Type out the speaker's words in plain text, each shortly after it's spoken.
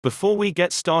Before we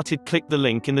get started, click the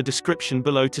link in the description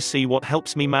below to see what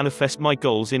helps me manifest my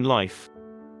goals in life.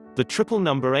 The triple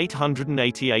number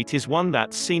 888 is one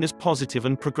that's seen as positive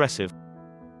and progressive.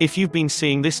 If you've been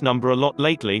seeing this number a lot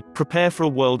lately, prepare for a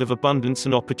world of abundance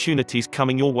and opportunities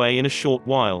coming your way in a short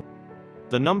while.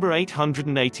 The number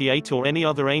 888 or any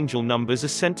other angel numbers are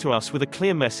sent to us with a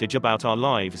clear message about our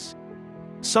lives.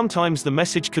 Sometimes the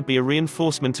message could be a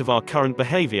reinforcement of our current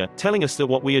behavior, telling us that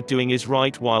what we are doing is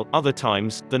right, while, other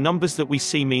times, the numbers that we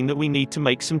see mean that we need to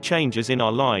make some changes in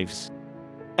our lives.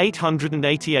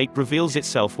 888 reveals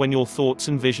itself when your thoughts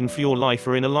and vision for your life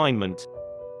are in alignment.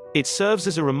 It serves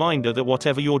as a reminder that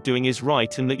whatever you're doing is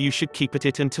right and that you should keep at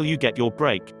it until you get your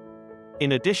break.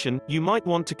 In addition, you might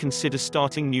want to consider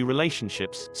starting new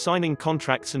relationships, signing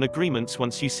contracts and agreements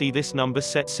once you see this number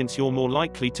set, since you're more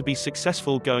likely to be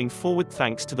successful going forward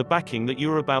thanks to the backing that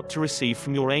you're about to receive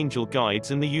from your angel guides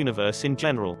and the universe in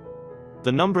general.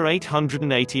 The number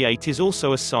 888 is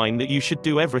also a sign that you should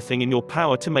do everything in your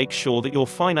power to make sure that your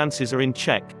finances are in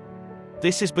check.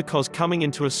 This is because coming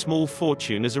into a small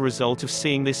fortune as a result of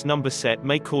seeing this number set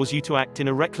may cause you to act in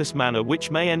a reckless manner, which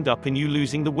may end up in you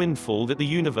losing the windfall that the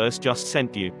universe just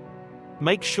sent you.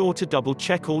 Make sure to double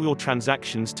check all your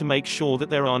transactions to make sure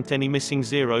that there aren't any missing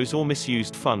zeros or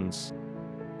misused funds.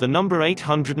 The number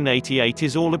 888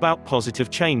 is all about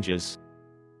positive changes.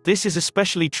 This is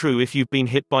especially true if you've been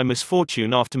hit by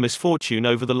misfortune after misfortune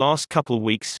over the last couple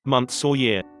weeks, months or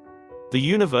year. The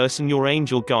universe and your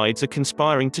angel guides are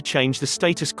conspiring to change the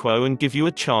status quo and give you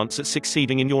a chance at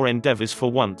succeeding in your endeavors for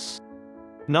once.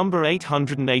 Number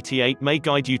 888 may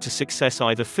guide you to success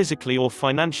either physically or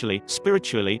financially,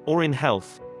 spiritually, or in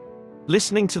health.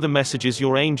 Listening to the messages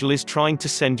your angel is trying to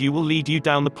send you will lead you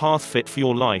down the path fit for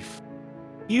your life.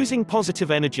 Using positive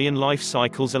energy and life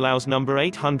cycles allows number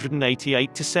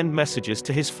 888 to send messages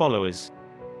to his followers.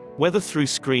 Whether through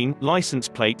screen, license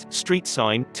plate, street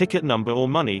sign, ticket number or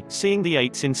money, seeing the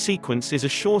 8s in sequence is a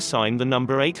sure sign the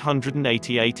number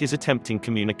 888 is attempting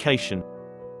communication.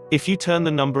 If you turn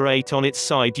the number 8 on its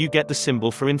side, you get the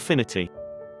symbol for infinity.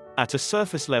 At a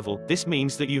surface level, this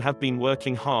means that you have been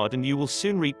working hard and you will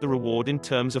soon reap the reward in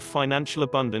terms of financial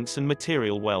abundance and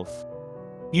material wealth.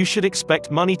 You should expect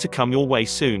money to come your way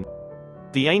soon.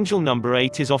 The angel number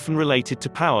 8 is often related to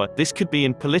power. This could be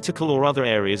in political or other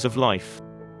areas of life.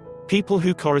 People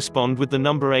who correspond with the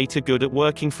number 8 are good at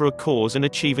working for a cause and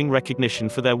achieving recognition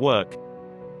for their work.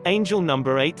 Angel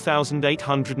number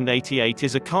 8888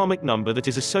 is a karmic number that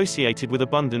is associated with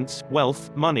abundance, wealth,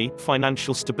 money,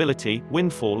 financial stability,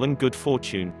 windfall and good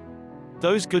fortune.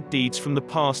 Those good deeds from the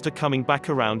past are coming back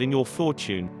around in your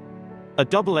fortune. A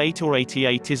double 8 or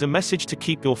 88 is a message to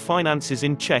keep your finances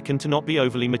in check and to not be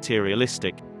overly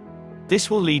materialistic. This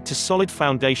will lead to solid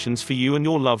foundations for you and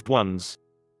your loved ones.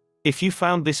 If you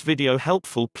found this video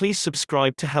helpful, please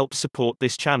subscribe to help support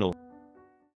this channel.